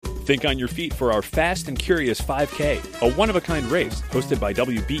Think on your feet for our Fast and Curious 5K, a one-of-a-kind race hosted by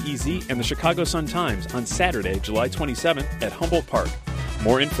WBEZ and the Chicago Sun-Times on Saturday, July 27th at Humboldt Park.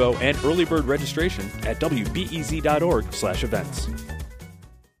 More info and early bird registration at wbez.org/events.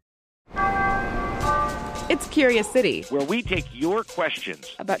 It's Curious City, where we take your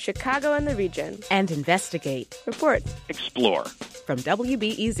questions about Chicago and the region and investigate, report, explore. From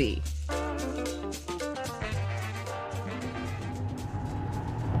WBEZ.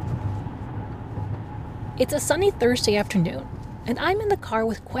 It's a sunny Thursday afternoon, and I'm in the car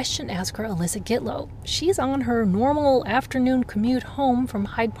with question asker Alyssa Gitlow. She's on her normal afternoon commute home from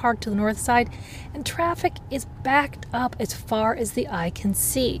Hyde Park to the north side, and traffic is backed up as far as the eye can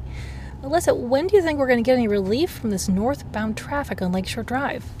see. Alyssa, when do you think we're going to get any relief from this northbound traffic on Lakeshore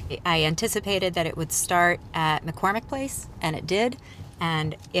Drive? I anticipated that it would start at McCormick Place, and it did,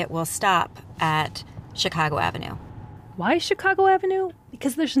 and it will stop at Chicago Avenue. Why Chicago Avenue?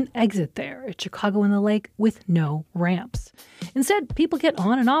 Because there's an exit there at Chicago and the Lake with no ramps. Instead, people get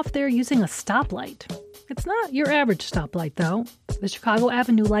on and off there using a stoplight. It's not your average stoplight, though. The Chicago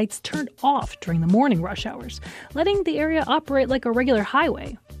Avenue lights turned off during the morning rush hours, letting the area operate like a regular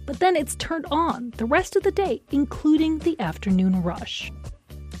highway. But then it's turned on the rest of the day, including the afternoon rush.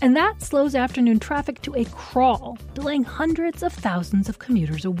 And that slows afternoon traffic to a crawl, delaying hundreds of thousands of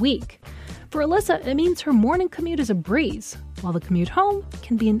commuters a week. For Alyssa, it means her morning commute is a breeze, while the commute home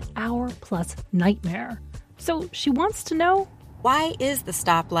can be an hour-plus nightmare. So she wants to know, why is the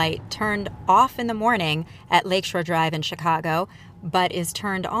stoplight turned off in the morning at Lakeshore Drive in Chicago, but is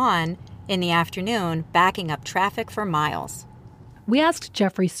turned on in the afternoon, backing up traffic for miles? We asked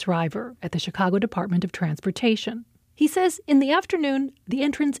Jeffrey Shriver at the Chicago Department of Transportation. He says in the afternoon, the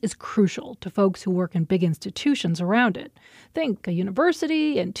entrance is crucial to folks who work in big institutions around it. Think a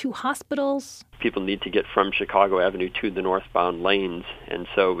university and 2 hospitals. People need to get from Chicago Avenue to the northbound lanes, and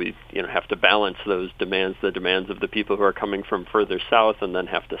so we have to balance those demands, the demands of the people who are coming from further south, and then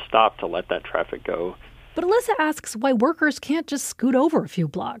have to stop to let that traffic go. But Alyssa asks why workers can't just scoot over a few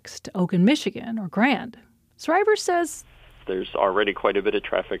blocks to Oakland, Michigan or Grand. Shriver says there's already quite a bit of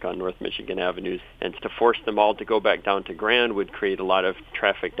traffic on North Michigan avenues, and to force them all to go back down to Grand would create a lot of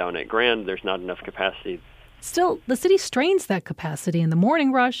traffic down at Grand. There's not enough capacity. Still, the city strains that capacity in the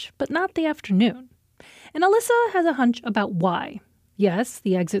morning rush, but not the afternoon. And Alyssa has a hunch about why. Yes,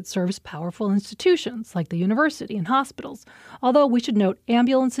 the exit serves powerful institutions like the university and hospitals, although we should note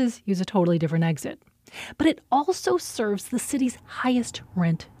ambulances use a totally different exit. But it also serves the city's highest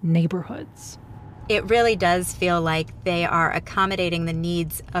rent neighborhoods. It really does feel like they are accommodating the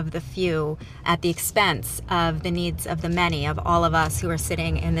needs of the few at the expense of the needs of the many, of all of us who are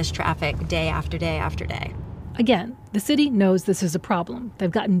sitting in this traffic day after day after day. Again, the city knows this is a problem.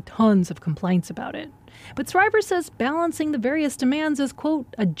 They've gotten tons of complaints about it. But Shriver says balancing the various demands is, quote,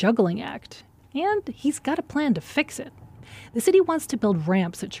 a juggling act. And he's got a plan to fix it. The city wants to build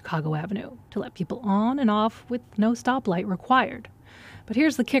ramps at Chicago Avenue to let people on and off with no stoplight required. But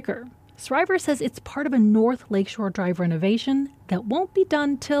here's the kicker. Shriver says it's part of a North Lakeshore Drive renovation that won't be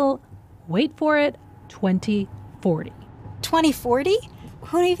done till, wait for it, 2040. 2040?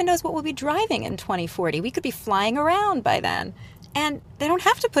 Who even knows what we'll be driving in 2040? We could be flying around by then. And they don't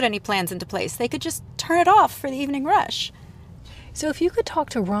have to put any plans into place. They could just turn it off for the evening rush. So if you could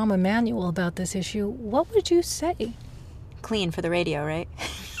talk to Rahm Emanuel about this issue, what would you say? Clean for the radio, right?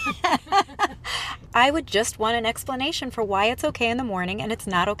 I would just want an explanation for why it's okay in the morning and it's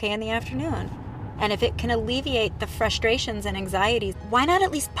not okay in the afternoon. And if it can alleviate the frustrations and anxieties, why not at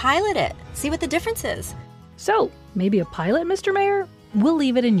least pilot it? See what the difference is. So, maybe a pilot, Mr. Mayor? We'll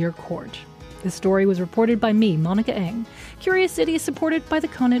leave it in your court. This story was reported by me, Monica Eng. Curious City is supported by the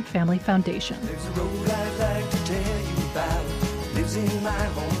Conant Family Foundation. There's a road I'd like to tell you about. Lives in my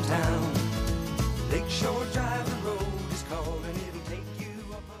hometown. Lakeshore Drive, the road is called, and it'll take you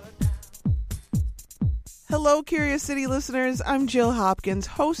up a... Hello, Curious City listeners. I'm Jill Hopkins,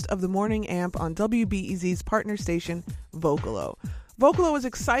 host of the Morning Amp on WBEZ's partner station, Vocalo. Vocalo is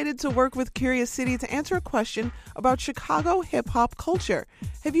excited to work with Curious City to answer a question about Chicago hip-hop culture.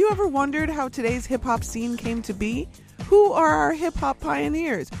 Have you ever wondered how today's hip-hop scene came to be? Who are our hip-hop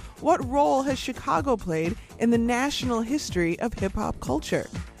pioneers? What role has Chicago played in the national history of hip-hop culture?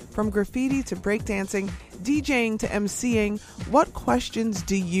 From graffiti to breakdancing, DJing to MCing, what questions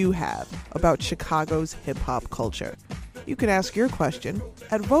do you have about Chicago's hip-hop culture? You can ask your question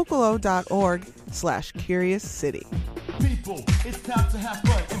at vocalo.org/Curious City. People, it's time to have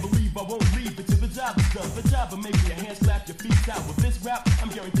fun and believe I won't leave until the job is done. The job will make your hands clap, your feet out. With this rap, I'm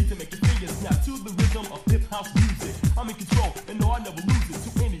guaranteed to make your fingers snap to the rhythm of hip house music. I'm in control and no, I never lose it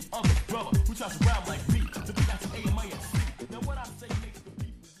to any other brother who tries to rhyme like me. The beat I say A-M-I-S-C. Now what I say makes the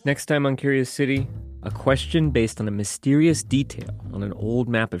people Next time on Curious City, a question based on a mysterious detail on an old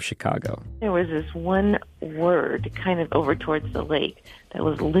map of Chicago. There was this one word kind of over towards the lake that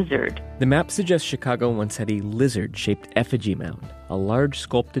was lizard. The map suggests Chicago once had a lizard-shaped effigy mound, a large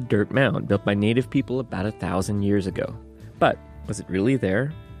sculpted dirt mound built by native people about 1,000 years ago. But was it really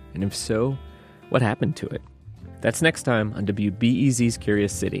there? And if so, what happened to it? That's next time on WBEZ's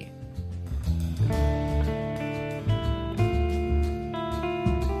Curious City.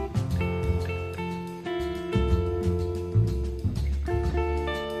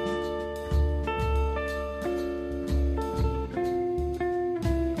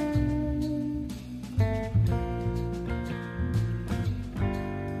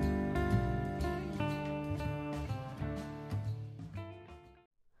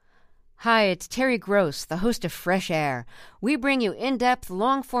 Hi, it's Terry Gross, the host of Fresh Air. We bring you in-depth,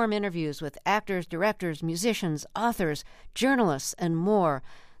 long-form interviews with actors, directors, musicians, authors, journalists, and more.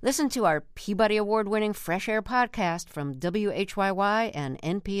 Listen to our Peabody Award-winning Fresh Air podcast from WHYY and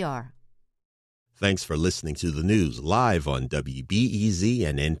NPR. Thanks for listening to the news live on WBEZ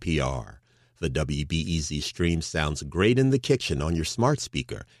and NPR. The WBEZ stream sounds great in the kitchen on your smart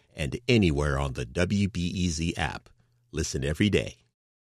speaker and anywhere on the WBEZ app. Listen every day.